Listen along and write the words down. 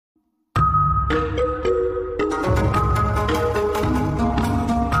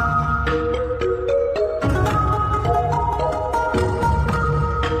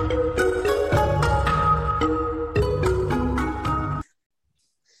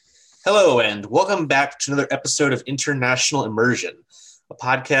Hello, and welcome back to another episode of International Immersion, a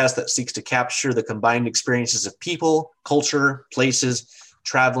podcast that seeks to capture the combined experiences of people, culture, places,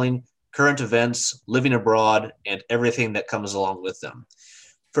 traveling, current events, living abroad, and everything that comes along with them.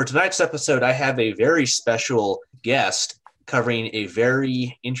 For tonight's episode, I have a very special guest covering a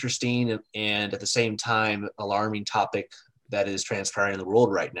very interesting and at the same time alarming topic that is transpiring in the world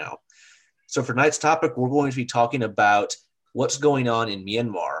right now. So for tonight's topic, we're going to be talking about what's going on in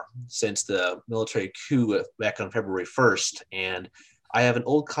Myanmar since the military coup back on February 1st. And I have an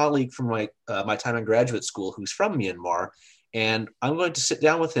old colleague from my time in graduate school who's from Myanmar, and I'm going to sit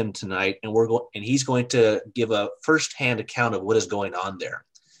down with him tonight, and he's going to give a firsthand account of what is going on there.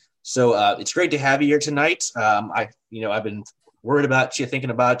 So it's great to have you here tonight. I've been worried about you, thinking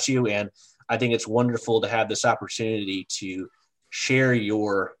about you, and I think it's wonderful to have this opportunity to share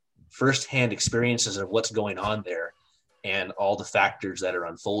your firsthand experiences of what's going on there and all the factors that are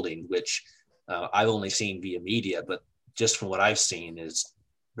unfolding, which I've only seen via media, but just from what I've seen is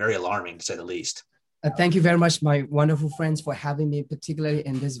very alarming, to say the least. Thank you very much, my wonderful friends, for having me, particularly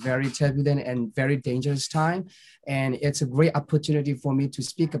in this very turbulent and very dangerous time. And it's a great opportunity for me to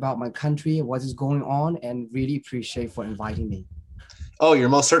speak about my country, what is going on, and really appreciate for inviting me. Oh, you're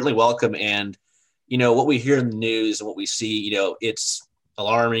most certainly welcome. And, what we hear in the news and what we see, it's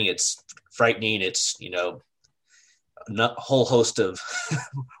alarming, it's frightening, it's, a whole host of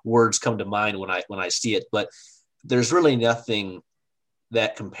words come to mind when I see it, but there's really nothing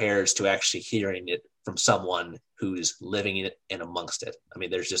that compares to actually hearing it from someone who's living in it and amongst it. I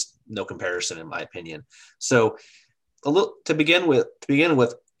mean, there's just no comparison in my opinion. So to begin with,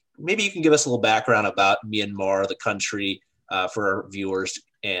 maybe you can give us a little background about Myanmar, the country, for our viewers,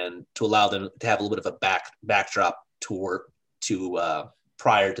 and to allow them to have a little bit of a backdrop to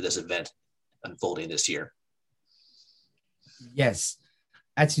prior to this event unfolding this year. Yes.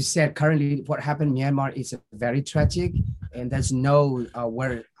 As you said, currently what happened in Myanmar is very tragic, and there's no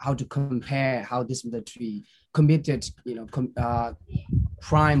how to compare how this military committed,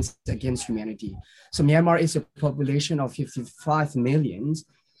 crimes against humanity. So Myanmar is a population of 55 million,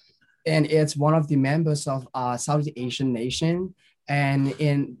 and it's one of the members of Southeast Asian nation.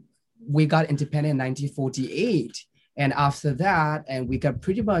 And we got independent in 1948. And after that, and we got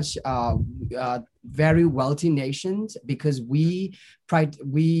pretty much very wealthy nations because we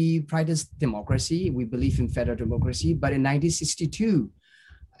practice democracy. We believe in federal democracy. But in 1962,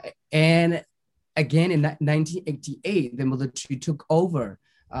 and again in 1988, the military took over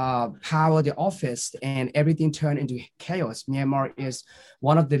power, the office, and everything turned into chaos. Myanmar is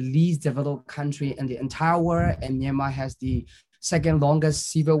one of the least developed country in the entire world, and Myanmar has the second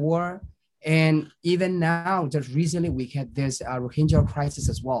longest civil war. And even now, just recently, we had this Rohingya crisis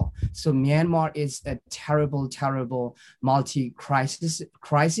as well. So Myanmar is a terrible, terrible multi-crisis.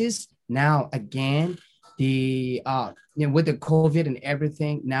 Now, again, with the COVID and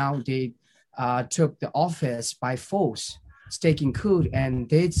everything, now they took the office by force, taking coup, and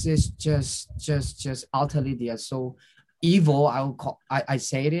this is just utterly, they are so evil. I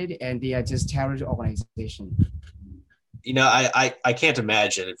say it, and they are just terrorist organization. I can't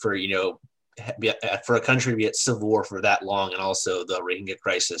imagine for a country to be at civil war for that long, and also the Rohingya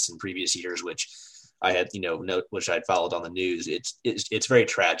crisis in previous years, which I had, which I'd followed on the news. It's very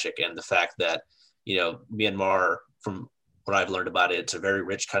tragic. And the fact that, Myanmar, from what I've learned about it, it's a very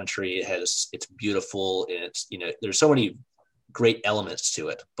rich country. It's beautiful. And it's, there's so many great elements to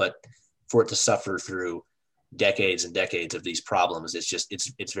it, but for it to suffer through decades and decades of these problems,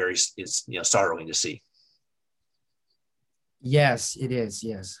 it's very sorrowing to see. Yes, it is.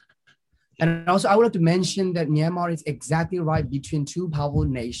 Yes. And also, I would like to mention that Myanmar is exactly right between two powerful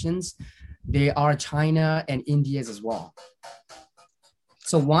nations. They are China and India as well.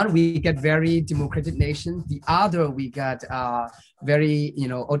 So one, we get very democratic nation. The other, we got very,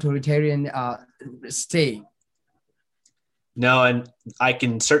 authoritarian state. No, and I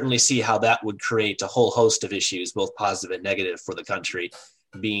can certainly see how that would create a whole host of issues, both positive and negative for the country,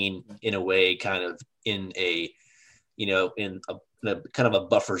 being in a way kind of in a kind of a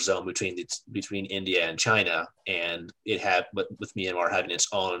buffer zone between India and China, and but with Myanmar having its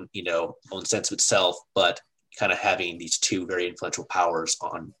own own sense of itself, but kind of having these two very influential powers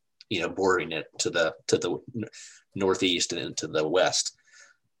on bordering it to the northeast and into the west.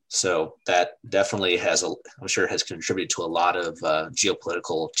 So that definitely I'm sure has contributed to a lot of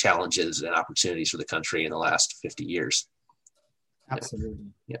geopolitical challenges and opportunities for the country in the last 50 years. Absolutely.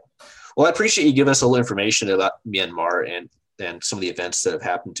 Yeah. Well, I appreciate you giving us a little information about Myanmar and some of the events that have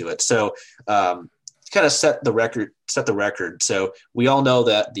happened to it. So, kind of set the record. So we all know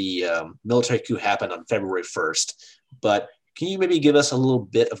that the military coup happened on February 1st, but can you maybe give us a little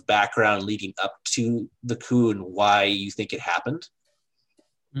bit of background leading up to the coup and why you think it happened?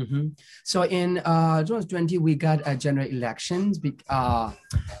 Mm-hmm. So in 2020, we got a general elections,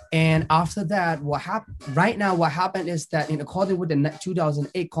 and after that, what happened is that in accordance with the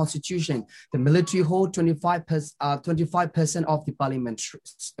 2008 Constitution, the military hold 25% of the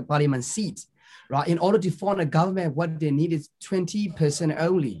parliament seats, right? In order to form a government, what they need is 20%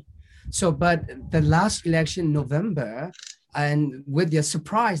 only. So, but the last election, November, and with the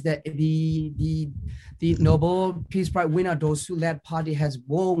surprise that the Nobel Peace Prize winner, those who led party, has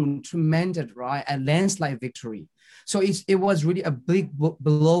won tremendous, right, a landslide victory. So it was really a big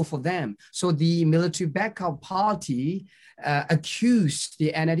blow for them. So the military backup party accused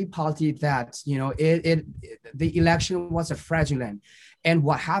the NLD party that the election was a fraudulent. And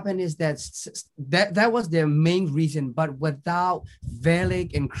what happened is that was their main reason, but without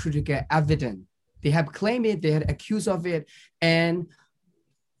valid and critical evidence. They have claimed it, they had accused of it. And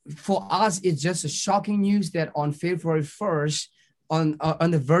for us, it's just a shocking news that on February 1st,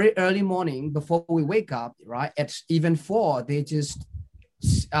 on the very early morning before we wake up, right, at even 4, they just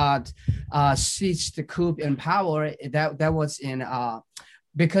seized the coup in power. That was in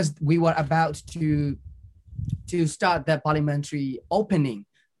because we were about to start that parliamentary opening.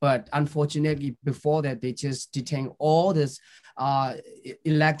 But unfortunately, before that, they just detained all this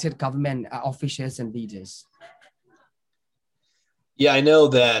elected government officials and leaders. Yeah, I know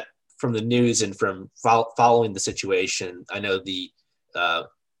that from the news and from following the situation, I know the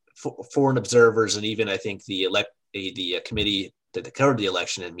foreign observers and even I think the committee that covered the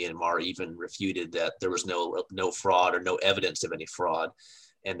election in Myanmar even refuted that there was no fraud or no evidence of any fraud.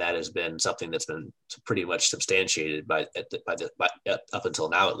 And that has been something that's been pretty much substantiated by up until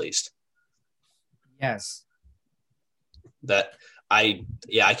now, at least. Yes. I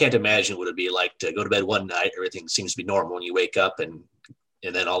can't imagine what it'd be like to go to bed one night, everything seems to be normal, and you wake up and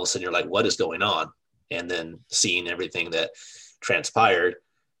then all of a sudden you're like, what is going on? And then seeing everything that transpired,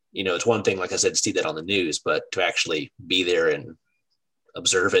 it's one thing, like I said, to see that on the news, but to actually be there and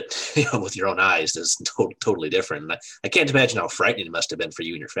observe it with your own eyes is totally different. And I can't imagine how frightening it must have been for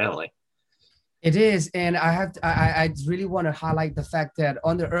you and your family. It is, and I really want to highlight the fact that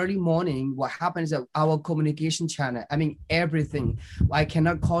on the early morning, what happens is our communication channel, everything. I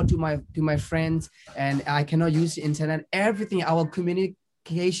cannot call to my friends, and I cannot use the internet. Everything, our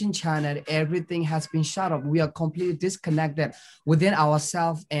communication channel, everything has been shut off. We are completely disconnected within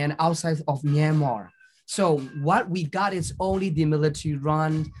ourselves and outside of Myanmar. So what we got is only the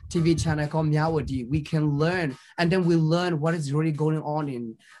military-run TV channel called Myawaddy. We can learn, and then we learn what is really going on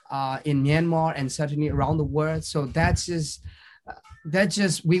in Myanmar and certainly around the world. So that's just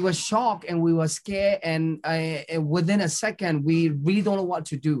we were shocked and we were scared, and within a second we really don't know what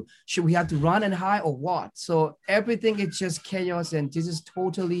to do. Should we have to run and hide or what? So everything is just chaos, and this is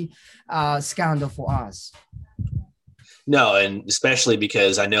totally scandal for us. No, and especially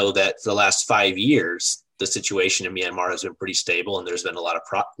because I know that for the last 5 years, the situation in Myanmar has been pretty stable, and there's been a lot of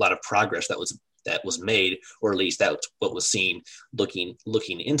progress that was made, or at least that's what was seen looking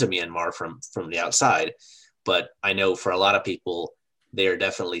into Myanmar from the outside. But I know for a lot of people, they are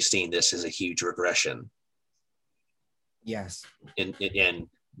definitely seeing this as a huge regression. Yes, and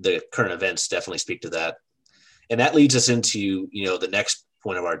the current events definitely speak to that, and that leads us into the next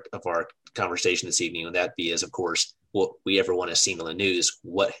point of our conversation this evening, and that is, of course, what we everyone has seen on the news,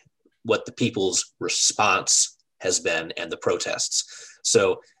 what the people's response has been and the protests.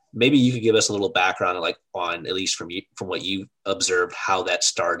 So maybe you could give us a little background on at least from what you observed, how that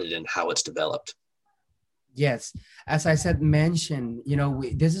started and how it's developed. Yes, as I mentioned,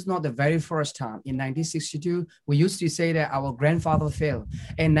 this is not the very first time. In 1962, we used to say that our grandfather failed.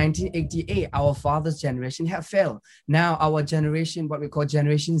 In 1988, our father's generation had failed. Now our generation, what we call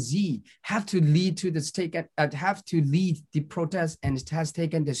Generation Z, have to lead the protest, and it has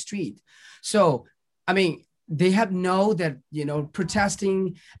taken the street. So, they have know that,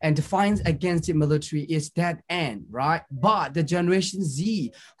 protesting and defiance against the military is dead end, right? But the Generation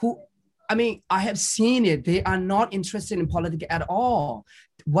Z, I have seen it. They are not interested in politics at all.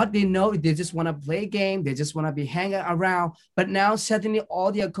 What they know, they just want to play a game. They just want to be hanging around. But now suddenly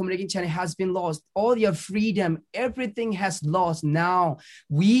all their communication channel has been lost. All their freedom, everything has lost. Now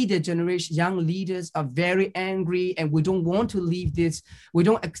we, the generation, young leaders, are very angry, and we don't want to leave this. We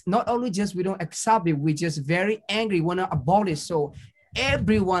don't accept it. We're just very angry. We want to abolish. So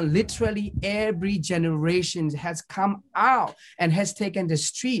everyone, literally every generation has come out and has taken the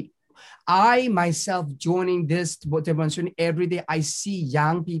street. I myself joining this demonstration every day. I see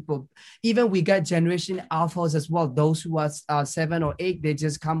young people, even we got generation alphas as well. Those who are 7 or 8, they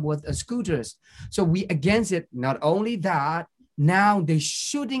just come with scooters. So we against it. Not only that, now they're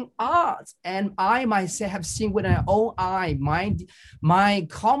shooting us. And I myself have seen with my own eye, my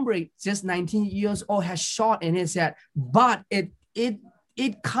comrade, just 19 years old, has shot in his head, but it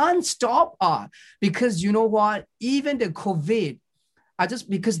can't stop us because you know what? Even the COVID,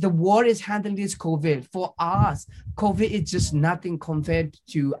 because the world is handling this COVID. For us, COVID is just nothing compared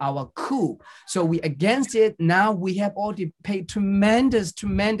to our coup. So we against it. Now we have already paid tremendous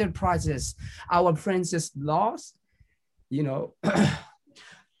prices. Our friends just lost, we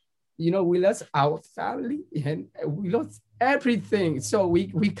lost our family and we lost everything. So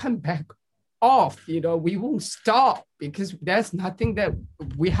we come back off, we won't stop because there's nothing that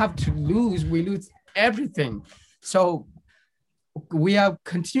we have to lose. We lose everything. So we are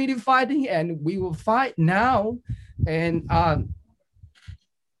continuing fighting and we will fight now. And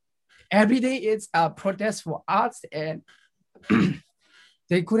every day it's a protest for us, and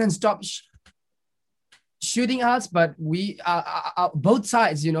they couldn't stop shooting us, but we both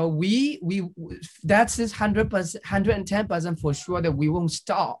sides, we that's just 100%, 110% for sure that we won't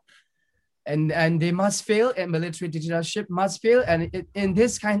stop. And they must fail, and military dictatorship must fail. And in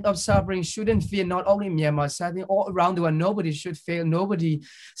this kind of suffering shouldn't fear not only Myanmar, I think all around the world, nobody should fail. Nobody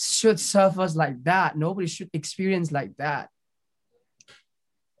should suffer like that. Nobody should experience like that.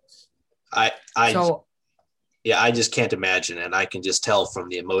 I just can't imagine. And I can just tell from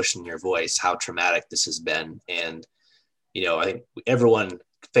the emotion in your voice how traumatic this has been. And, I think everyone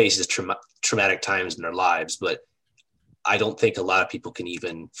faces traumatic times in their lives, but I don't think a lot of people can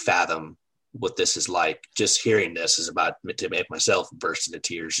even fathom what this is like. Just hearing this is about to make myself burst into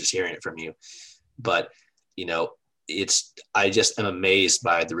tears, just hearing it from you. But, I just am amazed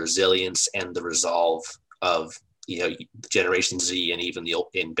by the resilience and the resolve of, Generation Z and even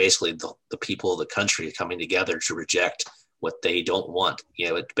basically the people of the country coming together to reject what they don't want.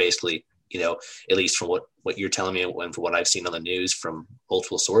 It basically, at least from what you're telling me and from what I've seen on the news from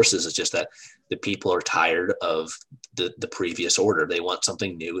multiple sources, it's just that the people are tired of the previous order. They want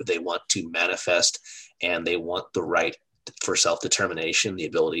something new. They want to manifest, and they want the right for self-determination, the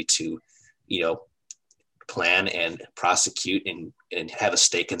ability to, plan and prosecute and have a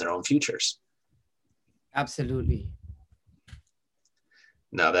stake in their own futures. Absolutely.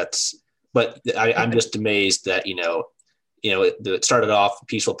 No, but I'm just amazed that, it started off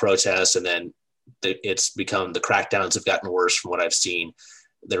peaceful protests, and then it's become, the crackdowns have gotten worse from what I've seen.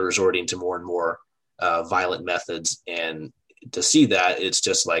 They're resorting to more and more violent methods. And to see that, it's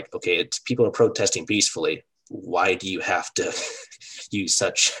just like, okay, it's people are protesting peacefully. Why do you have to use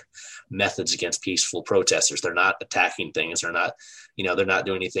such methods against peaceful protesters? They're not attacking things. They're not, they're not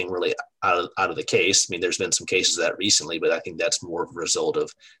doing anything really out of the case. I mean, there's been some cases of that recently, but I think that's more of a result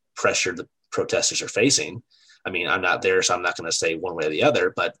of pressure the protesters are facing. I mean, I'm not there, so I'm not going to say one way or the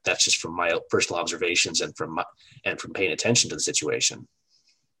other, but that's just from my personal observations and from paying attention to the situation.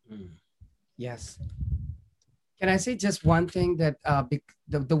 Yes. Can I say just one thing, that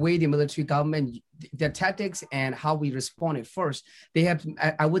the way the military government, their tactics and how we responded first, they have,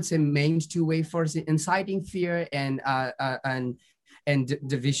 I would say, main two ways. First, inciting fear and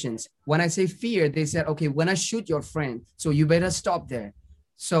divisions. When I say fear, they said, okay, when I shoot your friend, so you better stop there.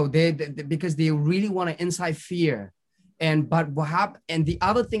 So they because they really want to incite fear. But what happened? And the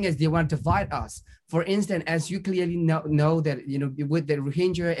other thing is they want to divide us. For instance, as you clearly know that, with the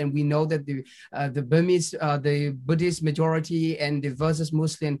Rohingya, and we know that the Burmese, the Buddhist majority and the versus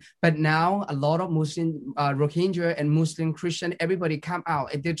Muslim, but now a lot of Muslim, Rohingya and Muslim, Christian, everybody come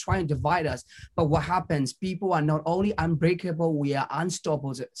out and they're trying to divide us. But what happens? People are not only unbreakable, we are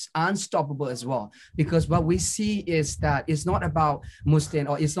unstoppable as well. Because what we see is that it's not about Muslim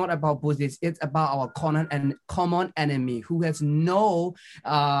or it's not about Buddhist, it's about our common enemy who has no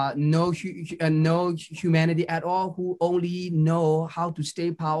humanity at all, who only know how to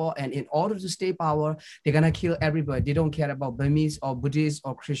stay power, and in order to stay power, they're gonna kill everybody. They don't care about Burmese or Buddhist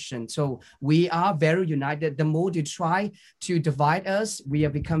or Christian. So we are very united. The more they try to divide us, we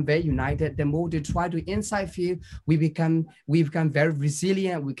have become very united. The more they try to incite fear, we become very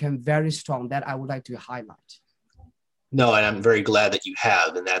resilient. We become very strong. That I would like to highlight. No, and I'm very glad that you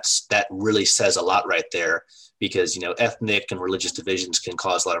have, and that really says a lot right there. Because, ethnic and religious divisions can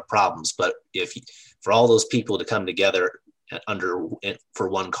cause a lot of problems. But for all those people to come together for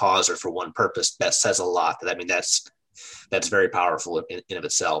one cause or for one purpose, that says a lot. I mean, that's very powerful in of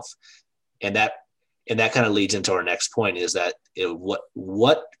itself. And that And that kind of leads into our next point is that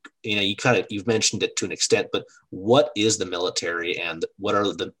what you've mentioned it to an extent, but what is the military and what are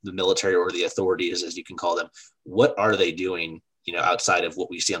the military or the authorities, as you can call them, what are they doing, outside of what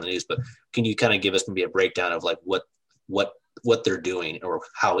we see on the news? But can you kind of give us maybe a breakdown of like what they're doing or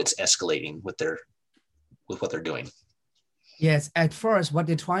how it's escalating with what they're doing? Yes, at first, what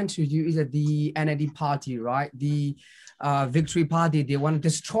they're trying to do is that the NLD party, right? The Victory Party, they want to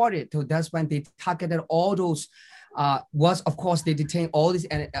destroy it. So that's when they targeted all those. Of course, they detain all these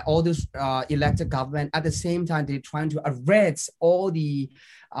elected government. At the same time, they're trying to arrest all the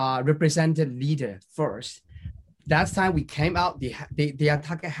represented leader first. That time we came out, the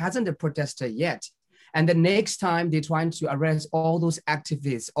attacker hasn't the protester yet. And the next time they're trying to arrest all those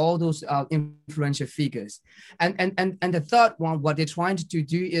activists, all those influential figures. And the third one, what they're trying to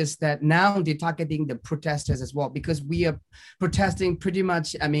do is that now they're targeting the protesters as well, because we are protesting pretty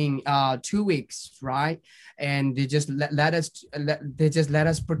much, 2 weeks, right? And they just let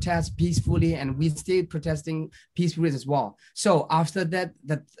us protest peacefully, and we still protesting peacefully as well. So after that,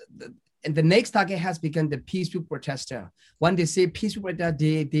 and the next target has become the peaceful protester. When they say peaceful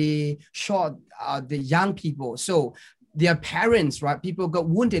protester, they shot the young people. So their parents, right? People got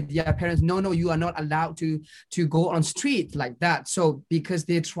wounded. Their parents, no, you are not allowed to go on street like that. So because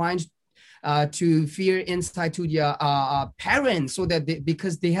they're trying to fear inside to their parents, so that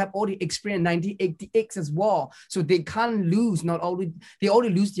because they have already experienced 1988 as well, so they can't lose. Not only they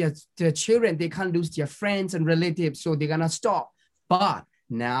already lose their children, they can't lose their friends and relatives. So they're gonna stop. But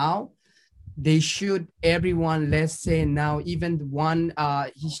now they shoot everyone. Let's say now even one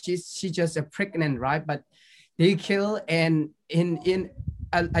she's just a pregnant, right? But they kill and in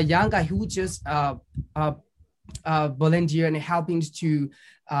a young guy who just volunteer and helping to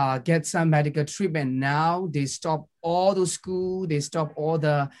get some medical treatment. Now they stop all the school, they stop all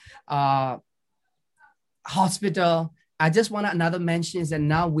the hospital. I just want to another mention is that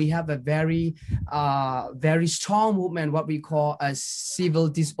now we have a very, very strong movement, what we call a civil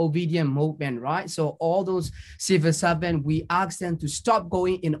disobedience movement, right? So all those civil servants, we ask them to stop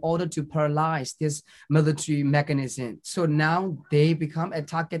going in order to paralyze this military mechanism. So now they become a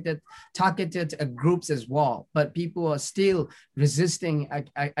targeted groups as well, but people are still resisting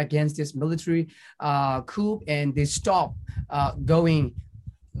against this military coup, and they stop going.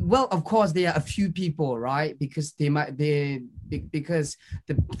 Well, of course, there are a few people, right? Because because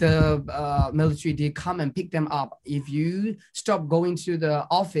the military, they come and pick them up. If you stop going to the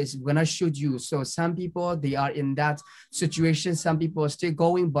office, we're gonna shoot you. So some people, they are in that situation. Some people are still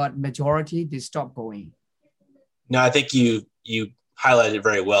going, but majority, they stop going. No, I think you highlighted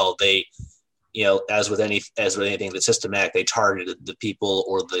very well. They, as with anything that's systematic, they targeted the people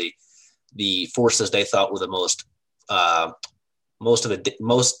or the forces they thought were the most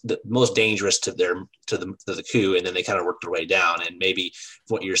dangerous to the coup, and then they kind of worked their way down. And maybe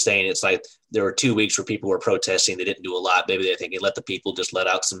what you're saying, it's like there were 2 weeks where people were protesting, they didn't do a lot. Maybe they're thinking, let the people just let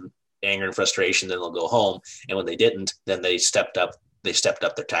out some anger and frustration, then they'll go home. And when they didn't, then they stepped up their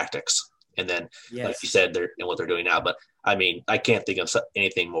tactics. And then, yes, like you said, they're what they're doing now. But I mean, I can't think of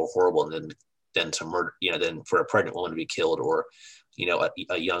anything more horrible than to murder, than for a pregnant woman to be killed, or a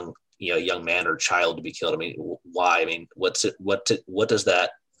young man or child to be killed. I mean, why? I mean, what does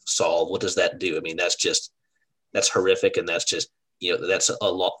that solve? What does that do? I mean, that's horrific, and that's just that's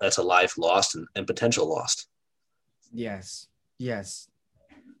a life lost and potential lost. Yes.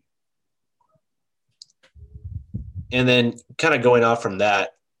 And then kind of going off from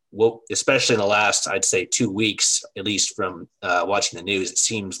that, well, especially in the last, I'd say 2 weeks, at least from watching the news, it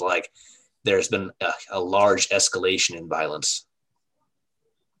seems like there's been a large escalation in violence.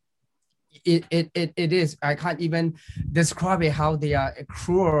 It is. I can't even describe it, how they are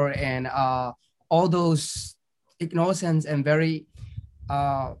cruel and all those innocent and very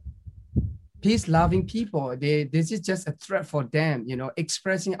peace-loving people. This is just a threat for them.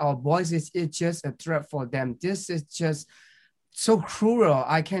 Expressing our voices is just a threat for them. This is just so cruel.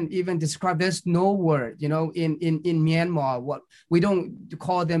 I can't even describe. There's no word. In Myanmar, what we don't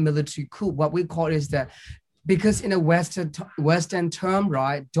call them military coup. What we call is that. Because in a Western term,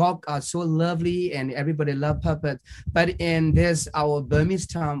 right, dogs are so lovely and everybody love puppets. But in this, our Burmese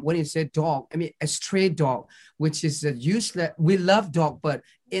term, when you say dog, I mean a stray dog, which is useless. We love dog, but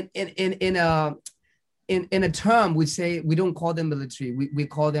in a term, we say we don't call them military. We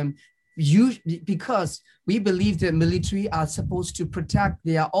call them because we believe that military are supposed to protect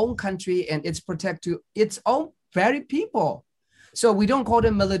their own country, and it's protect to its own very people. So we don't call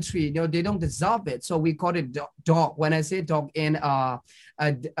them military. They don't deserve it. So we call it dog. When I say dog in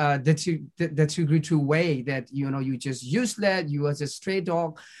the two way that you just useless, you are just stray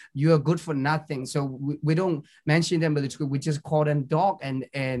dog, you are good for nothing. So we don't mention them military. We just call them dog,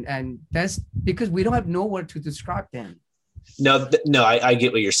 and that's because we don't have no word to describe them. No, I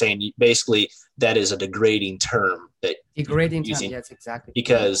get what you're saying. Basically, that is a degrading term. Degrading term, yes, exactly.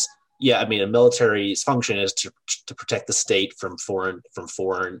 Because a military's function is to protect the state from foreign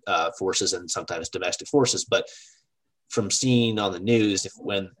forces and sometimes domestic forces. But from seeing on the news,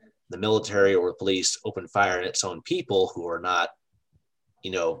 when the military or the police open fire at its own people who are not,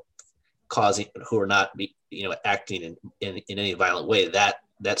 acting in any violent way, that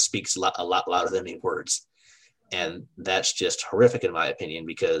speaks a lot louder than any words. And that's just horrific in my opinion,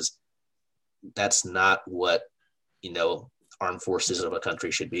 because that's not what, armed forces of a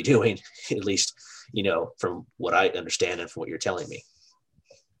country should be doing, at least, from what I understand and from what you're telling me.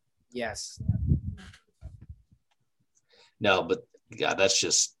 Yes. No, but God, that's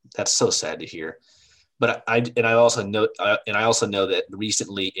so sad to hear. But I also know that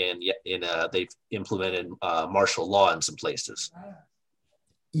recently they've implemented martial law in some places.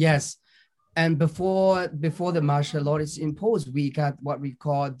 Yes. And before the martial law is imposed, we got what we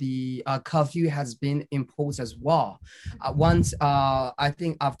call the curfew has been imposed as well. Once, I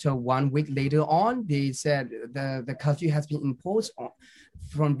think after 1 week later on, they said the curfew has been imposed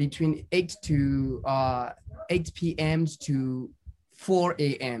from between 8 p.m. to 4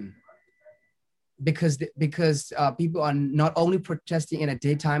 a.m. Because people are not only protesting in the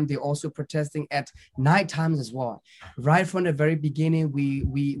daytime, they're also protesting at night times as well. Right from the very beginning,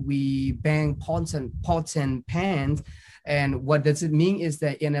 we bang pots and pans, and what does it mean is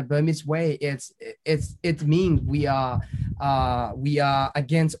that in a Burmese way, it means we are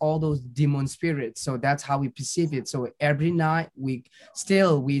against all those demon spirits. So that's how we perceive it. So every night we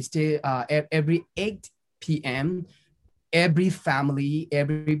still every 8 p.m. every family,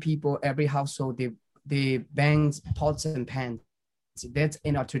 every people, every household, they bang pots and pans. That's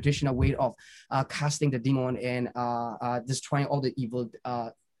in a traditional way of casting the demon and destroying all the evil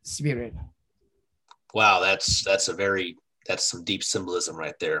spirit. Wow, that's some deep symbolism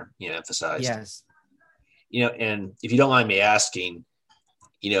right there, emphasized. Yes. And if you don't mind me asking,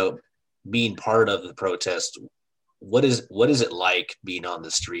 being part of the protest, what is it like being on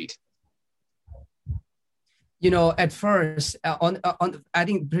the street? At first, I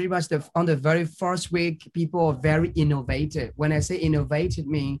think pretty much on the very first week, people are very innovative. When I say innovative,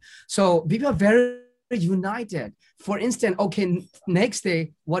 mean so people are very united. For instance, okay, next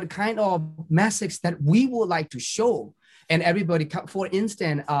day, what kind of message that we would like to show, and everybody. For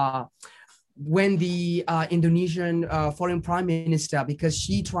instance, when the Indonesian foreign prime minister, because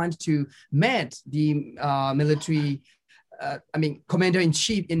she tried to meet the military.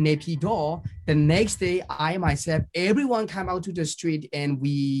 Commander-in-chief in Naypyidaw, the next day, I myself, everyone came out to the street and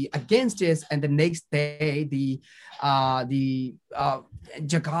we against this. And the next day, the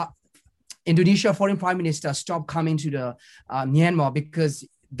Jakarta, Indonesia foreign prime minister stopped coming to the Myanmar, because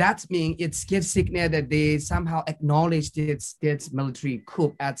that means it gives signal that they somehow acknowledge this military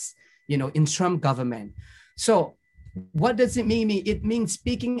coup as, interim government. So what does it mean? It means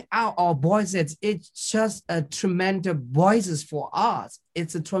speaking out our voices. It's just a tremendous voices for us.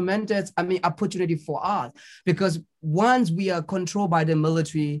 It's a tremendous, opportunity for us, because once we are controlled by the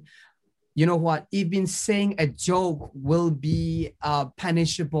military, you know what? Even saying a joke will be a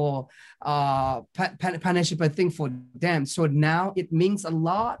punishable thing for them. So now it means a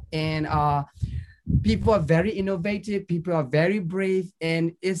lot, and people are very innovative, people are very brave,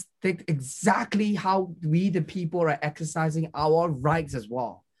 and it's exactly how we, the people, are exercising our rights as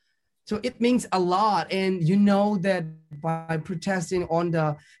well. So it means a lot. And that by protesting on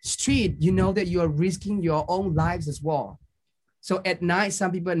the street, that you are risking your own lives as well. So at night,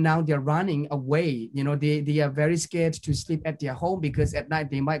 some people now they're running away. They are very scared to sleep at their home, because at night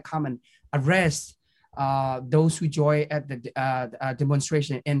they might come and arrest those who join at the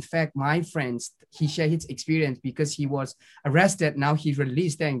demonstration. In fact, my friends, he shared his experience because he was arrested. Now he's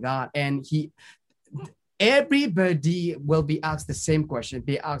released, thank God. And everybody will be asked the same question.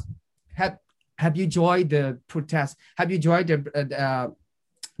 They ask, have you joined the protest? Have you joined the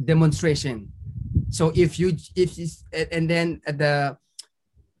demonstration? So and then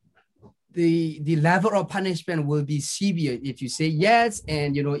the level of punishment will be severe if you say yes,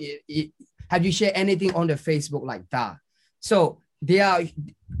 and have you shared anything on the Facebook like that? So they are,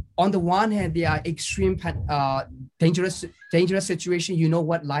 on the one hand, they are extreme dangerous situation.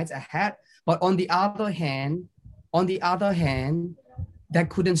 What lies ahead, but on the other hand, that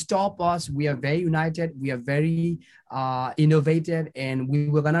couldn't stop us. We are very united. We are very innovative, and we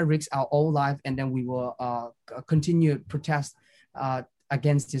were gonna risk our own life, and then we will continue to protest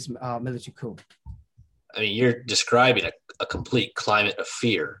against this military coup. I mean, you're describing a complete climate of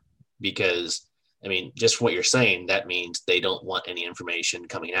fear because, I mean, just from what you're saying, that means they don't want any information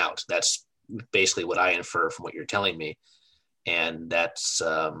coming out. That's basically what I infer from what you're telling me. And that's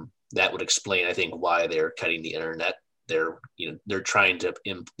that would explain, I think, why they're cutting the internet. They're trying to,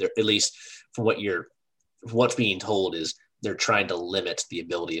 at least from what's being told, is they're trying to limit the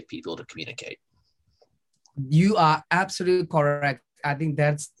ability of people to communicate. You are absolutely correct. I think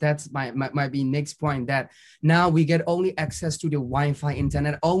that's my be next point, that now we get only access to the Wi-Fi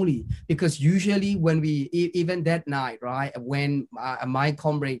internet only, because usually when we, even that night, right, when my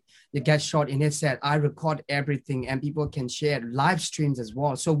comrade get shot in his head, I record everything and people can share live streams as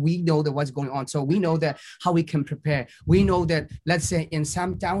well. So we know that what's going on. So we know that how we can prepare. We know that, let's say in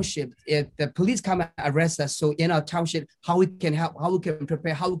some township, if the police come and arrest us, so in our township, how we can help, how we can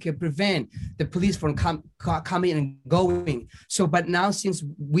prepare, how we can prevent the police from coming and going. So, but now since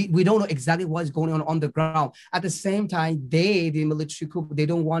we don't know exactly what's going on the ground, at the same time, the military coup, they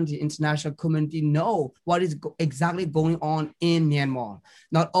don't want the international community know what is exactly going on in Myanmar.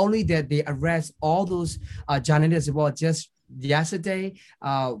 Not only that, they arrest all those journalists as well. Just yesterday,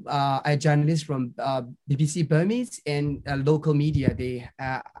 a journalist from BBC Burmese and local media, they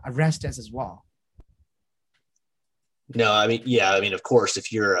arrest us as well. No, I mean, yeah, I mean, of course,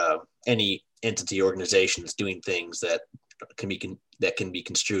 if you're any entity organization that's doing things that can be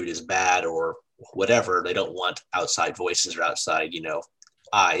construed as bad or whatever, they don't want outside voices or outside,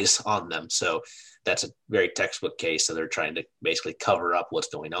 eyes on them. So that's a very textbook case. So they're trying to basically cover up what's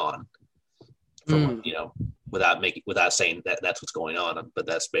going on, from, without saying that that's what's going on. But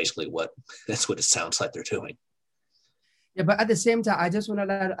that's basically what it sounds like they're doing. Yeah, but at the same time, I just want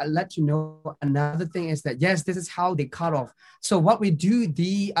to let you know another thing is that, yes, this is how they cut off. So what we do,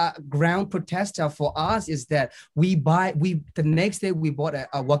 the ground protester for us is that the next day we bought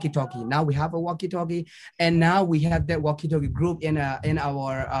a walkie-talkie. Now we have a walkie-talkie, and now we have that walkie-talkie group in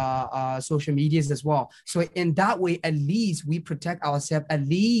our social medias as well. So in that way, at least we protect ourselves. At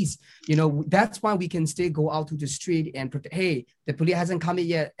least, that's why we can still go out to the street and protect. Hey, the police hasn't come in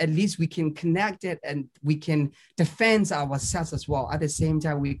yet. At least we can connect it and we can defend ourselves as well. At the same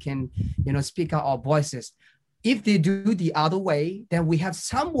time, we can, speak out our voices. If they do the other way, then we have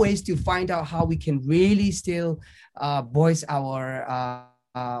some ways to find out how we can really still voice our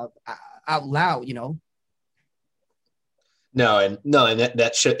out loud, No, and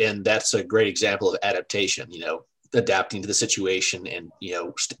that's a great example of adaptation. Adapting to the situation and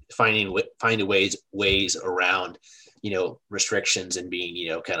finding ways around restrictions and being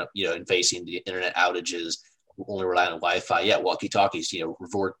and facing the internet outages, only relying on Wi-Fi. Yeah, walkie-talkies,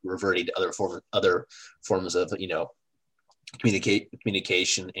 reverting to other forms of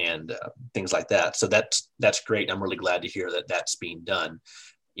communication and things like that. So that's great. I'm really glad to hear that that's being done,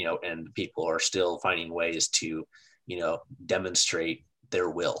 and people are still finding ways to demonstrate their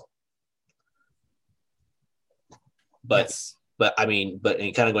will. But yes. but and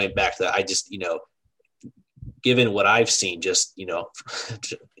kind of going back to that, I just given what I've seen, just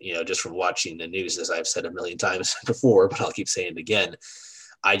just from watching the news, as I've said a million times before, but I'll keep saying it again,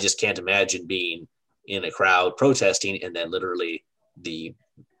 I just can't imagine being in a crowd protesting and then literally the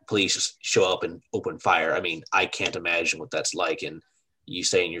police show up and open fire. I mean, I can't imagine what that's like. And you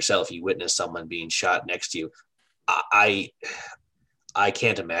saying yourself, you witnessed someone being shot next to you. I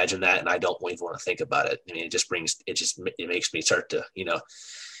can't imagine that, and I don't even want to think about it. I mean, it makes me start to,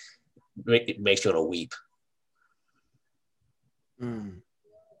 it makes me want to weep.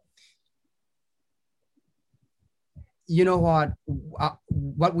 You know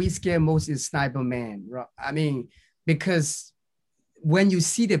what we scare most is Sniper Man. Right? I mean, because when you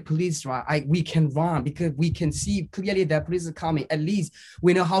see the police, right, we can run because we can see clearly that police are coming. At least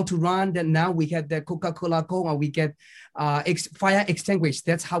we know how to run. Then now we get the Coca-Cola Cola, we get fire extinguisher.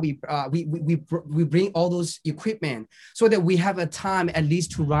 That's how we bring all those equipment so that we have a time at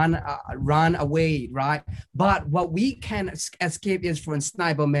least to run away, right? But what we can escape is from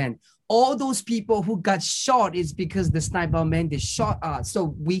Sniper Man. All those people who got shot is because the Sniper Man, they shot us.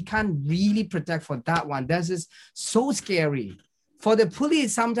 So we can't really protect for that one. That is so scary. For the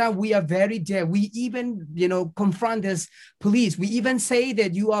police, sometimes we are very dead. We even, confront this police. We even say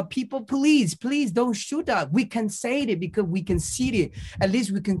that you are people police. Please don't shoot us. We can say it because we can see it. At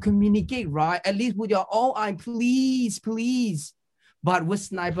least we can communicate, right? At least with your own eye, please, please. But with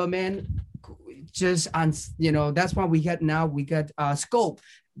Sniper Man, that's why we get scope.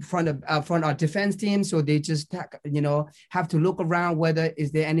 front our defense team. So they just, have to look around whether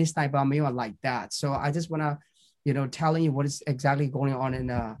is there any sniper bomb or like that. So I just want to, telling you what is exactly going on in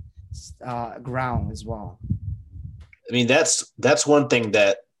the ground as well. I mean, that's one thing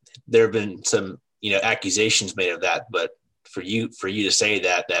that there have been some, accusations made of that, but for you to say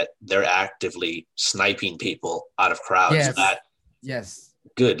that they're actively sniping people out of crowds, yes,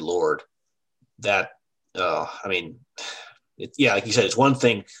 good Lord, that, I mean, like you said, it's one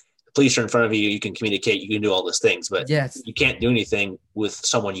thing. The police are in front of you. You can communicate. You can do all those things, but you can't do anything with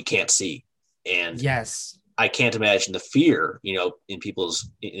someone you can't see. And yes, I can't imagine the fear, in people's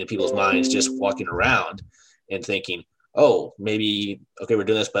minds, just walking around and thinking, oh, maybe, okay, we're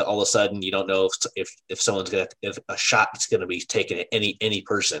doing this, but all of a sudden you don't know if someone's if a shot's going to be taken at any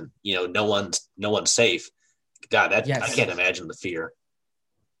person, no one's safe. God, I can't imagine the fear.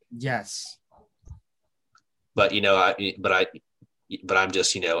 Yes. But, I'm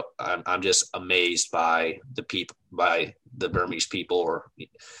just, I'm just amazed by the Burmese people, or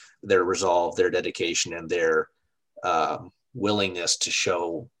their resolve, their dedication, and their willingness to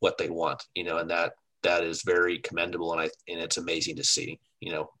show what they want, and that is very commendable. And it's amazing to see,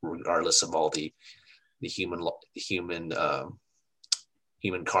 regardless of all the human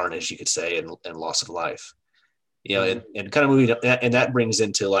carnage, you could say, and loss of life. And kind of moving up, and that brings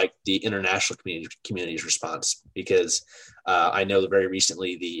into like the international community's response, because I know that very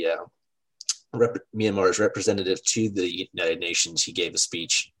recently Myanmar's representative to the United Nations, he gave a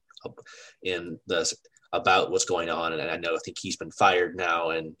speech about what's going on, and I think he's been fired now,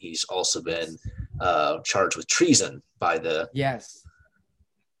 and he's also been charged with treason by the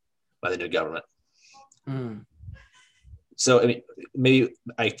new government. Mm. So, I mean, maybe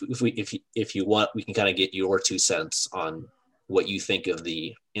if you want, we can kind of get your 2 cents on what you think of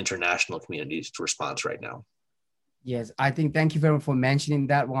the international community's response right now. Yes, I think, thank you very much for mentioning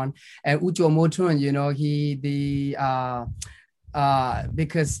that one. And Ujo Motun,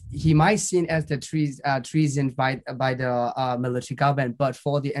 because he might seen as the treason by the military government, but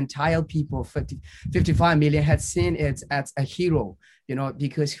for the entire people, 55 million had seen it as a hero,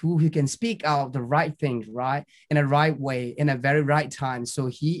 because who can speak out the right things, right, in a right way, in a very right time. So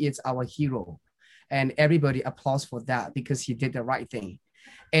he is our hero, and everybody applauds for that because he did the right thing.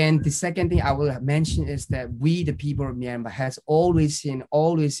 And the second thing I will mention is that we, the people of Myanmar, has always seen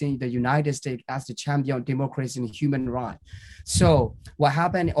the United States as the champion of democracy and human rights. So what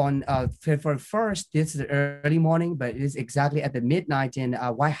happened on February 1st, this is the early morning, but it is exactly at the midnight in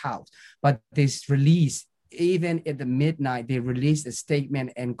White House. But this release, even at the midnight, they released a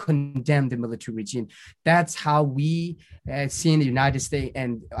statement and condemned the military regime. That's how we see in the United States.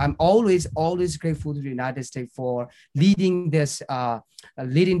 And I'm always grateful to the United States for leading this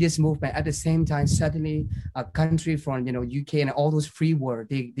movement. At the same time, certainly a country from, UK and all those free world,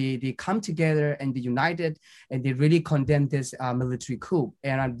 they come together and they united and they really condemned this military coup.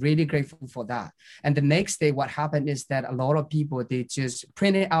 And I'm really grateful for that. And the next day, what happened is that a lot of people, they just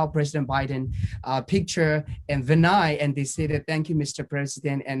printed out President Biden picture and Vinay, and they say that, thank you, Mr.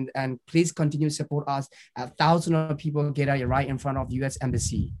 President, and please continue to support us. Thousands of people get out right in front of U.S.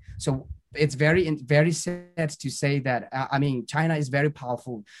 Embassy. So it's very, very sad to say that, China is very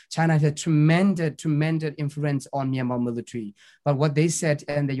powerful. China has a tremendous influence on Myanmar military. But what they said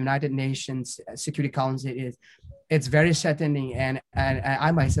in the United Nations Security Council is, it's very saddening. And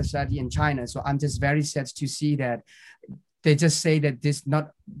I myself study in China, so I'm just very sad to see that they just say that this not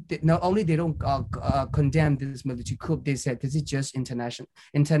only they don't condemn this military coup, they said this is just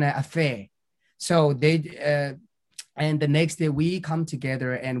internet affair. So they and the next day we come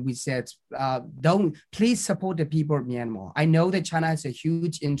together and we said, please support the people of Myanmar. I know that China has a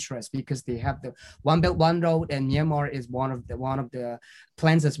huge interest because they have the One Belt One Road, and Myanmar is one of the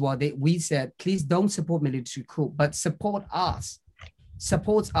plans as well. We said, please don't support military coup, but support us.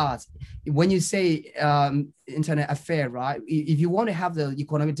 Supports us. When you say internet affair, right? If you want to have the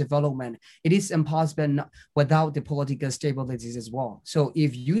economic development, it is impossible without the political stabilities as well. So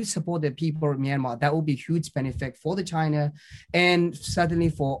if you support the people of Myanmar, that will be huge benefit for the China and certainly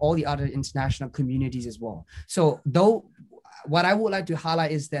for all the other international communities as well. So what I would like to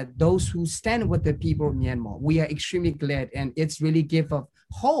highlight is that those who stand with the people of Myanmar, we are extremely glad, and it's really give us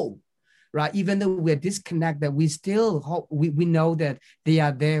hope. Right, even though we're disconnected, we still hope, we know that they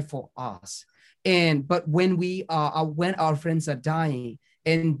are there for us. But when when our friends are dying,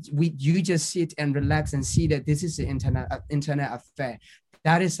 and you just sit and relax and see that this is the internet affair,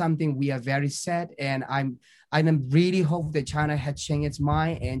 that is something we are very sad. And I'm really hope that China had changed its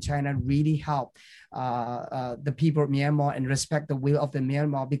mind, and China really help the people of Myanmar and respect the will of the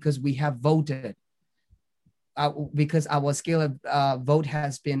Myanmar, because we have voted. because our scale of vote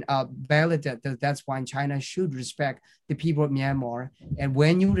has been validated. That's why China should respect the people of Myanmar. And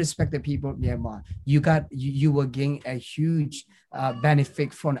when you respect the people of Myanmar, you will gain a huge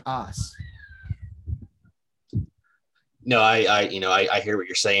benefit from us. No, I hear what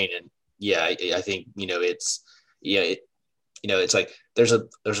you're saying, and yeah, I think it's it's like there's a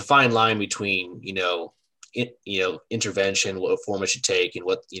fine line between intervention, what form it should take, and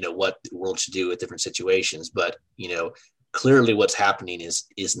what the world should do with different situations. But clearly, what's happening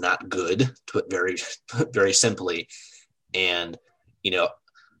is not good, to put very simply. And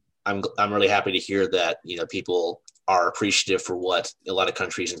I'm really happy to hear that people are appreciative for what a lot of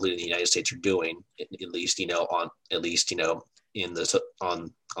countries, including the United States, are doing. At least in the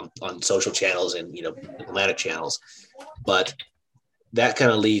on social channels and diplomatic channels. But that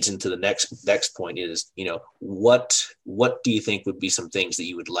kind of leads into the next point is, what do you think would be some things that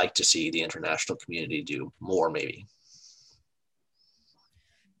you would like to see the international community do more, maybe?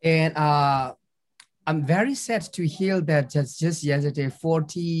 And I'm very sad to hear that just yesterday,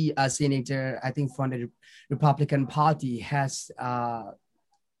 40 senator, I think from the Republican Party had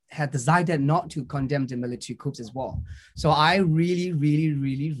decided not to condemn the military coups as well. So I really, really,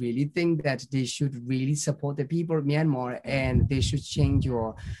 really, really think that they should really support the people of Myanmar, and they should change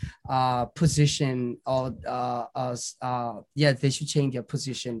your position, or they should change their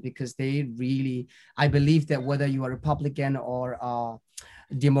position, because they really, I believe that whether you are Republican or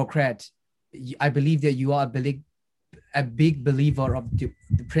Democrat, I believe that you are a big believer of the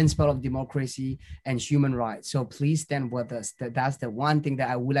principle of democracy and human rights. So please stand with us. That's the one thing that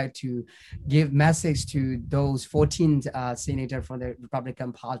I would like to give message to those 14 senators from the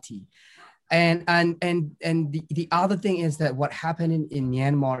Republican Party. And the other thing is that what happened in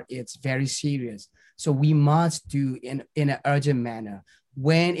Myanmar, it's very serious. So we must do in an urgent manner.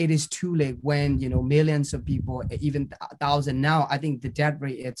 When it is too late, when millions of people, even 1,000 now, I think the death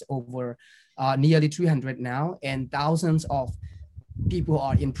rate is over nearly 300 now, and thousands of people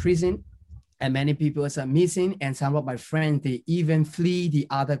are in prison, and many people are missing, and some of my friends, they even flee the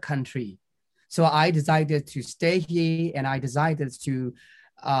other country. So I decided to stay here, and I decided to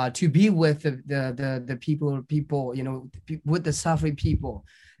be with the people, with the suffering people.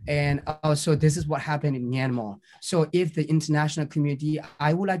 And also this is what happened in Myanmar. So if the international community,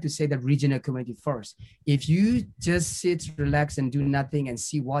 I would like to say the regional community first, if you just sit, relax, and do nothing and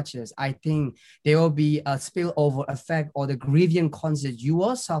watch us, I think there will be a spillover effect, or the grieving consequences you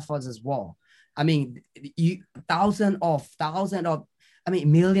will suffer as well. I mean,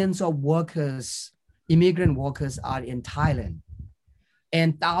 millions of workers, immigrant workers are in Thailand,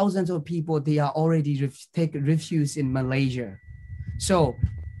 and thousands of people, they are already take refuge in Malaysia. So,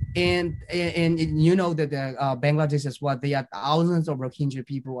 and that the Bangladesh as well, there are thousands of Rohingya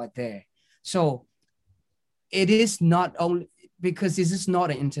people are there. So it is not only, because this is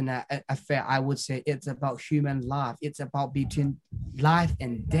not an internet affair, I would say it's about human life. It's about between life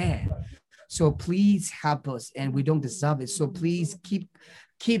and death. So please help us, and we don't deserve it. So please keep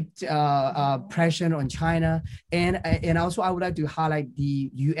pressure on China, and also I would like to highlight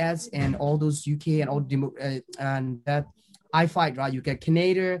the US and all those UK and all and that I fight, right? You get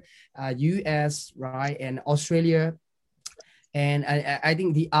Canada, US, right, and Australia, and I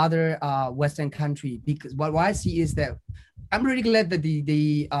think the other Western country. Because what I see is that I'm really glad that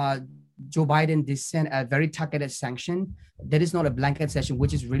the Joe Biden did send a very targeted sanction. That is not a blanket session,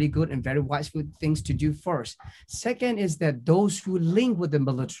 which is really good and very wise good things to do first. Second is that those who link with the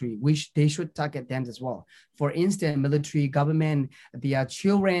military, which they should target them as well. For instance, military, government, their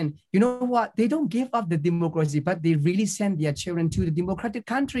children, you know what? They don't give up the democracy, but they really send their children to the democratic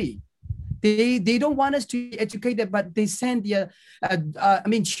country. They don't want us to educate them, but they send their,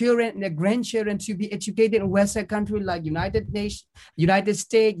 children, their grandchildren to be educated in Western countries like United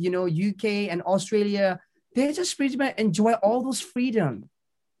States, UK and Australia. They just pretty much enjoy all those freedom,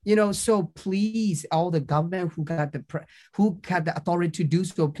 So please, all the government who got the authority to do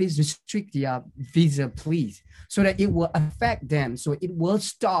so, please restrict their visa, please, so that it will affect them. So it will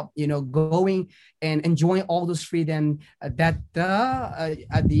stop, going and enjoying all those freedom that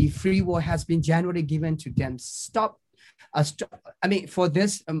the free world has been generally given to them. For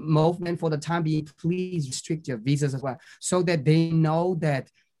this movement, for the time being, please restrict your visas as well, so that they know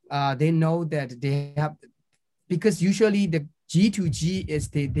that they have. Because usually the G2G is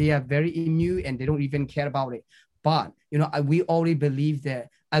they are very immune and they don't even care about it. But, we already believe that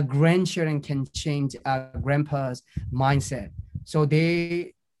a grandchildren can change a grandpa's mindset. So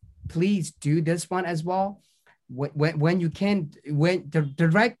they please do this one as well. When you can, when the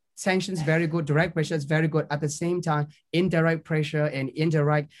direct sanctions very good, direct pressure is very good. At the same time, indirect pressure and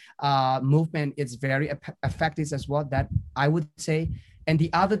indirect movement is very effective as well, that I would say. And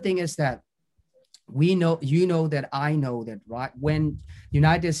the other thing is that we know, you know that I know that, right? When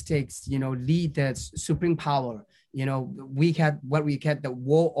United States, lead the supreme power, we had the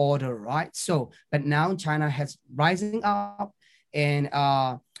world order, right? So, but now China has rising up, and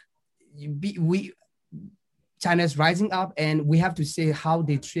China is rising up, and we have to see how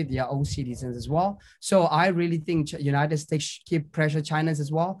they treat their own citizens as well. So I really think United States should keep pressure China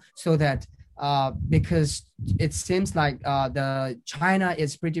as well, so that because it seems like the China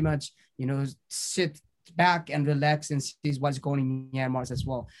is pretty much, sit back and relax and see what's going on in Myanmar as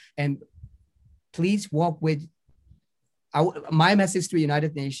well. And please work with my message to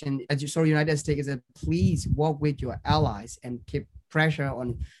United States is that please work with your allies and keep pressure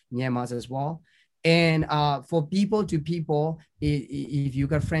on Myanmar as well. And for people to people, if you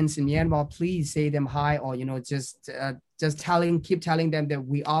got friends in Myanmar, please say them hi, or just keep telling them that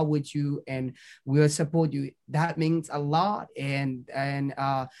we are with you and we'll support you. That means a lot, and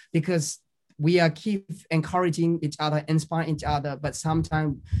because we are keep encouraging each other, inspiring each other, but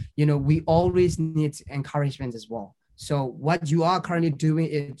sometimes we always need encouragement as well. So what you are currently doing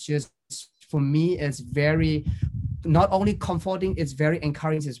is just, for me, is very not only comforting, it's very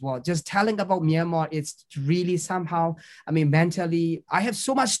encouraging as well. Just telling about Myanmar, it's really somehow, mentally, I have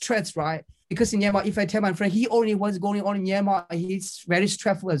so much stress, right? Because in Myanmar, if I tell my friend, he only what's going on in Myanmar, he's very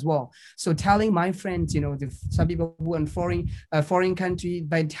stressful as well. So telling my friends, some people who are in foreign country,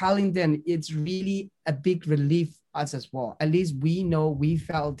 by telling them, it's really a big relief us as well. At least we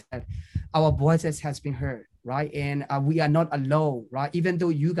felt that our voices has been heard, right? And we are not alone, right? Even though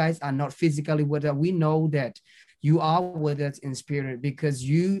you guys are not physically with us, we know that you are with us in spirit, because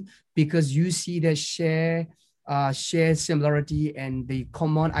you see the share similarity and the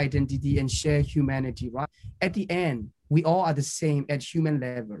common identity and share humanity, right? At the end, we all are the same at human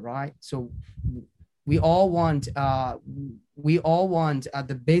level, right? So we all want the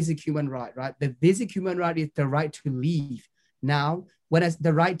basic human right, right? The basic human right is the right to live. Now, whereas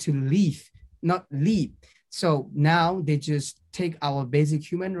the right to live, not leave. So now they just take our basic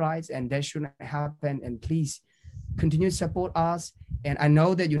human rights, and that shouldn't happen. And please continue to support us. And I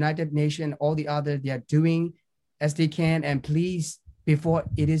know that United Nations, all the other, they are doing as they can. And please, before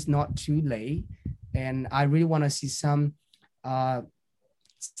it is not too late, and I really want to see some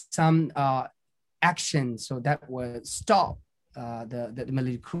action, so that will stop the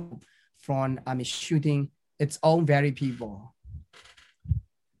military coup from shooting its own very people.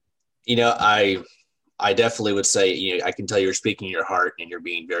 I definitely would say, I can tell you're speaking your heart, and you're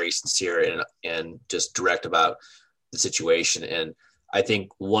being very sincere and just direct about the situation. And I think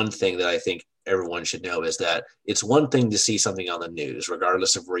one thing that I think everyone should know is that it's one thing to see something on the news,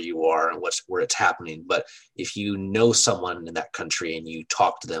 regardless of where you are and where it's happening. But if you know someone in that country and you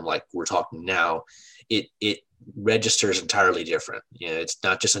talk to them like we're talking now, it registers entirely different. It's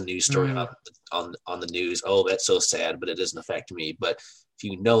not just a news story on the news. Oh, that's so sad, but it doesn't affect me. But if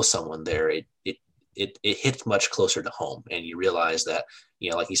you know someone there, it hits much closer to home, and you realize that,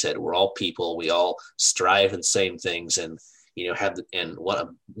 like you said, we're all people. We all strive in the same things, and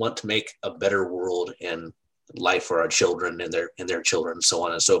want to make a better world and life for our children and their children, so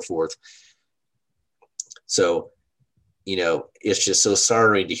on and so forth. So, it's just so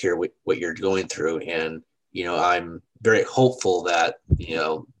sorry to hear what you're going through, and I'm very hopeful that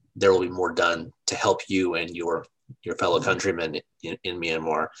there will be more done to help you and your fellow countrymen in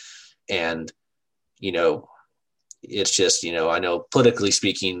Myanmar. And it's just, I know politically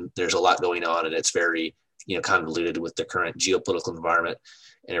speaking, there's a lot going on, and it's very, convoluted with the current geopolitical environment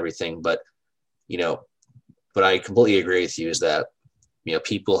and everything. But I completely agree with you, is that,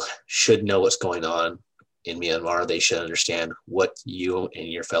 people should know what's going on in Myanmar. They should understand what you and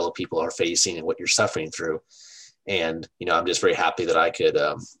your fellow people are facing and what you're suffering through. And, I'm just very happy that I could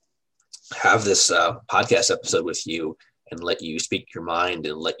have this podcast episode with you and let you speak your mind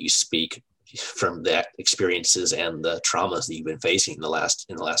and let you speak from the experiences and the traumas that you've been facing in the last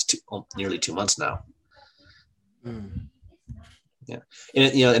nearly 2 months now. Yeah.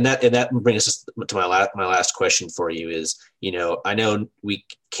 And that brings us to my last question for you is, I know we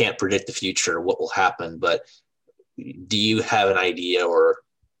can't predict the future, what will happen, but do you have an idea, or,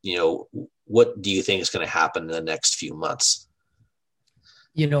 what do you think is going to happen in the next few months?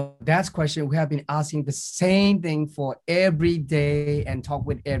 That's question we have been asking the same thing for every day and talk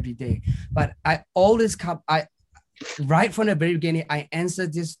with every day. But I always right from the very beginning, I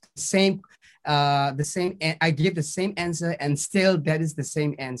answered this the same, and I give the same answer, and still that is the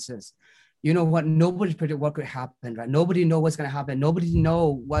same answers. you know what? Nobody predict what could happen, right? Nobody know what's going to happen. Nobody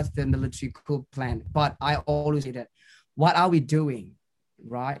know what's the military coup plan. But I always say that, what are we doing,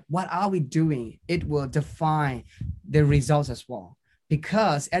 right? What are we doing? It will define the results as well.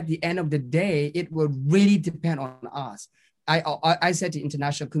 Because at the end of the day, it will really depend on us. I said the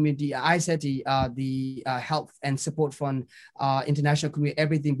international community, I said the health and support fund, international community,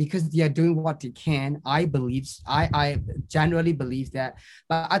 everything, because they are doing what they can. I generally believe that,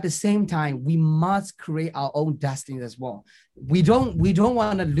 but at the same time, we must create our own destiny as well. We don't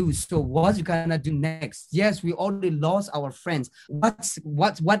want to lose. So what's we gonna do next? Yes, we already lost our friends.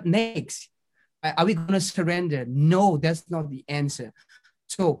 What next? Are we gonna surrender? No, that's not the answer.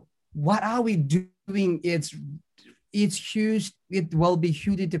 So what are we doing? It's huge. It will be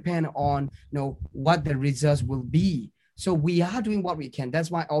hugely depend on what the results will be. So we are doing what we can.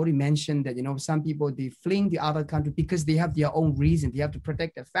 That's why I already mentioned that some people, they fleeing the other country because they have their own reason. They have to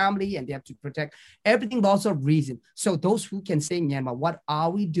protect their family and they have to protect everything. Lots of reason. So those who can say Myanmar, what are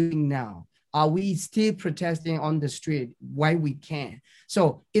we doing now? Are we still protesting on the street while we can?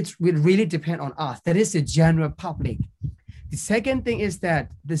 So it will really depend on us. That is the general public. The second thing is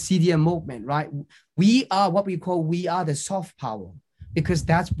that the CDM movement, right? We are what we call, we are the soft power, because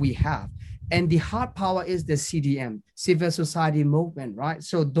that's we have. And the hard power is the CDM, civil society movement, right?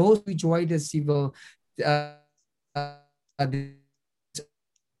 So those who join the civil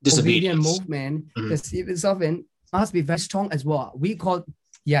disobedient movement, the civil servant must be very strong as well. We call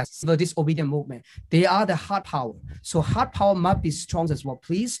civil disobedient movement. They are the hard power. So hard power must be strong as well.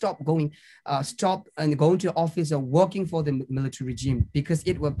 Please stop going to office or working for the military regime, because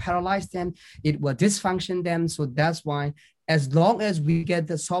it will paralyze them. It will dysfunction them. So that's why, as long as we get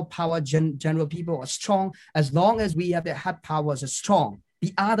the soft power, general people are strong, as long as we have the hard powers are strong.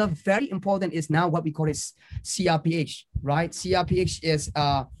 The other very important is now what we call is CRPH, right? CRPH is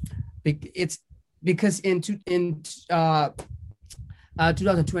it's because in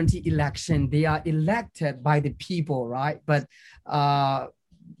 2020 election, they are elected by the people, right? But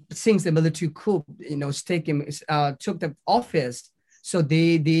since the military coup, took the office, so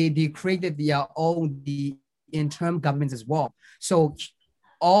they created their own interim governments as well. So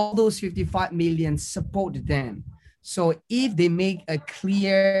all those 55 million support them. So if they make a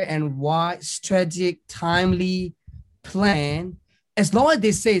clear and wide, strategic, timely plan, as long as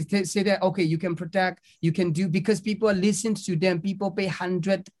they say that, okay, you can protect, you can do, because people are listening to them, people pay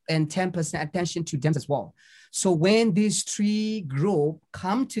 110% attention to them as well. So when these three groups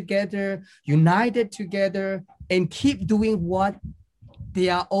come together, united together, and keep doing what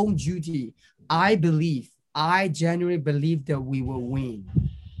their own duty, I genuinely believe that we will win.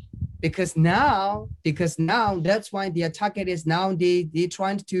 Because now that's why their target is now they're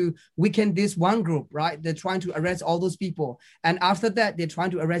trying to weaken this one group, right? They're trying to arrest all those people, and after that they're trying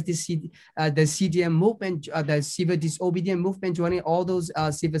to arrest the CDM movement, the civil disobedient movement, joining all those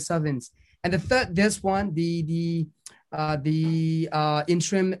civil servants. And the third, this one, the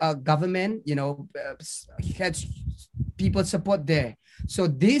interim government, has people support there. So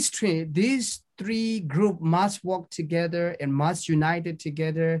these three group must work together and must unite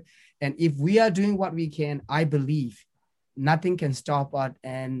together. And if we are doing what we can, I believe nothing can stop us,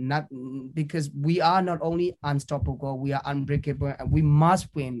 and not because we are not only unstoppable, we are unbreakable, and we must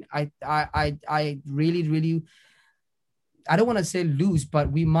win. I really, I don't want to say lose,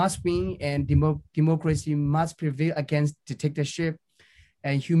 but we must win, and democracy must prevail against dictatorship,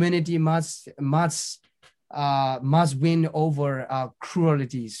 and humanity must win over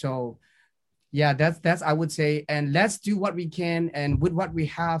cruelty. So yeah, that's I would say, and let's do what we can and with what we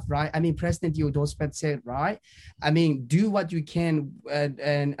have, right? I mean, President Theodore Spence said, right? I mean, do what you can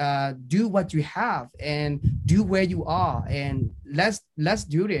and do what you have and do where you are, and let's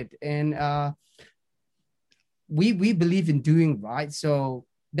do it. And we believe in doing right, so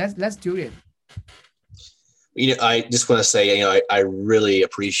let's do it. I just want to say, I really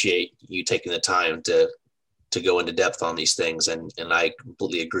appreciate you taking the time to go into depth on these things, and I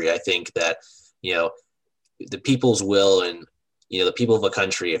completely agree. I think that the people's will, and the people of a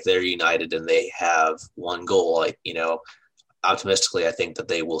country, if they're united and they have one goal, optimistically, I think that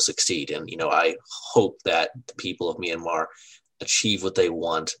they will succeed. And I hope that the people of Myanmar achieve what they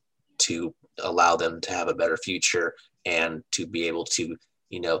want, to allow them to have a better future and to be able to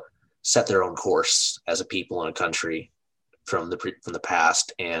set their own course as a people and a country from the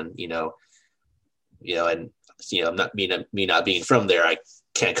past. And not being from there, I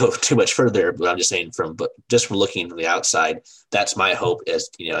can't go too much further, but I'm just saying from looking from the outside, that's my hope as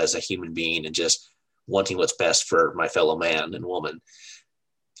a human being, and just wanting what's best for my fellow man and woman.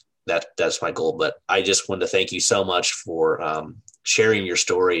 That's my goal. But I just want to thank you so much for sharing your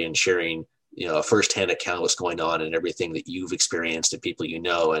story and sharing, a firsthand account of what's going on and everything that you've experienced and people you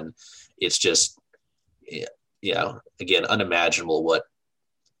know. And it's just, again, unimaginable what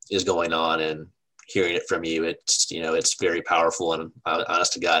is going on, and hearing it from you, it's very powerful. And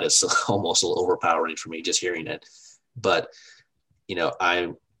honest to God, it's almost a little overpowering for me just hearing it. But,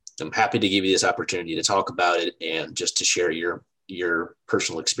 I'm happy to give you this opportunity to talk about it and just to share your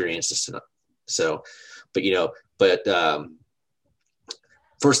personal experiences. So, but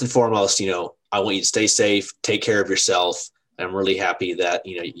first and foremost, I want you to stay safe, take care of yourself. I'm really happy that,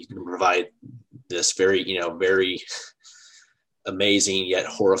 you can provide this very, very amazing yet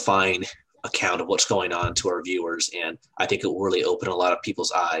horrifying account of what's going on to our viewers. And I think it will really open a lot of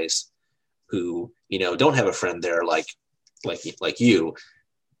people's eyes who, don't have a friend there like you,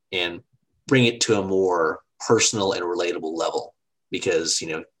 and bring it to a more personal and relatable level. Because,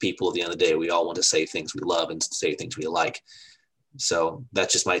 people at the end of the day, we all want to say things we love and say things we like. So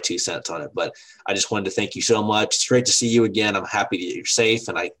that's just my 2 cents on it. But I just wanted to thank you so much. It's great to see you again. I'm happy that you're safe.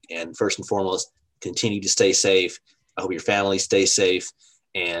 And first and foremost, continue to stay safe. I hope your family stays safe.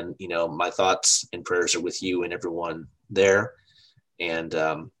 And, my thoughts and prayers are with you and everyone there. And,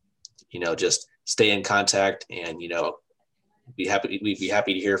 just stay in contact, and, we'd be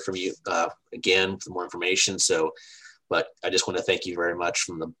happy to hear from you again for more information. So, but I just want to thank you very much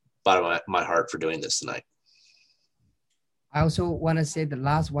from the bottom of my heart for doing this tonight. I also want to say the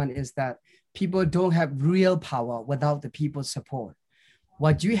last one is that people don't have real power without the people's support.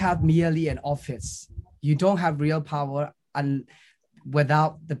 What you have merely an office. You don't have real power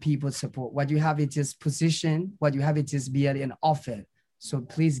without the people's support. What you have is just position. What you have is just merely an office. So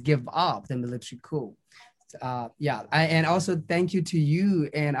please give up the military coup. And also thank you to you.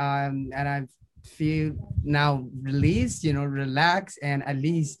 And I feel now released, relaxed, and at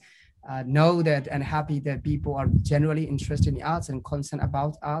least know that and happy that people are generally interested in arts and concerned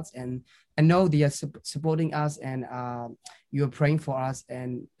about arts, and know they are supporting us, and you're praying for us,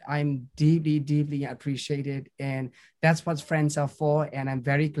 and I'm deeply, deeply appreciated. And that's what friends are for. And I'm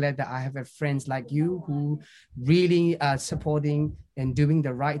very glad that I have friends like you who really are supporting and doing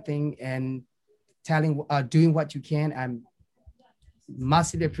the right thing and doing what you can. I'm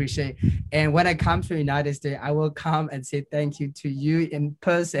massively appreciate. And when I come to the United States, I will come and say thank you to you in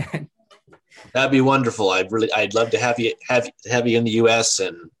person. That'd be wonderful. I'd love to have you in the U.S.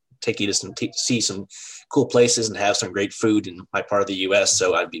 and take you to see some cool places and have some great food in my part of the U.S.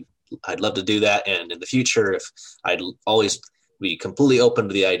 So I'd love to do that. And in the future, I'd always be completely open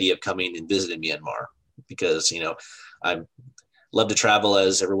to the idea of coming and visiting Myanmar, because, I love to travel,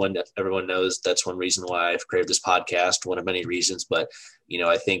 as everyone knows. That's one reason why I've created this podcast, one of many reasons. But,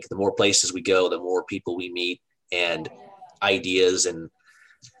 I think the more places we go, the more people we meet, and ideas and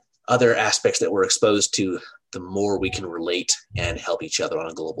other aspects that we're exposed to, the more we can relate and help each other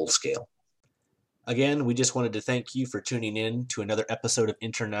on a global scale. Again, we just wanted to thank you for tuning in to another episode of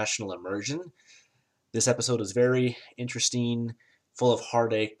International Immersion. This episode is very interesting, full of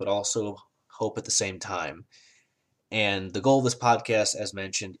heartache, but also hope at the same time. And the goal of this podcast, as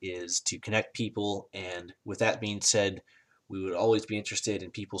mentioned, is to connect people. And with that being said, we would always be interested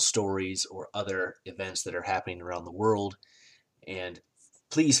in people's stories or other events that are happening around the world. And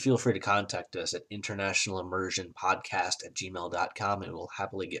please feel free to contact us at internationalimmersionpodcast@gmail.com, and we'll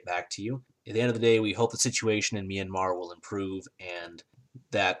happily get back to you. At the end of the day, we hope the situation in Myanmar will improve, and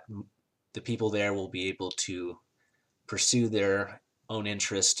that the people there will be able to pursue their own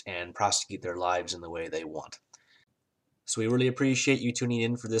interest and prosecute their lives in the way they want. So we really appreciate you tuning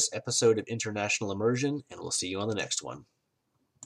in for this episode of International Immersion, and we'll see you on the next one.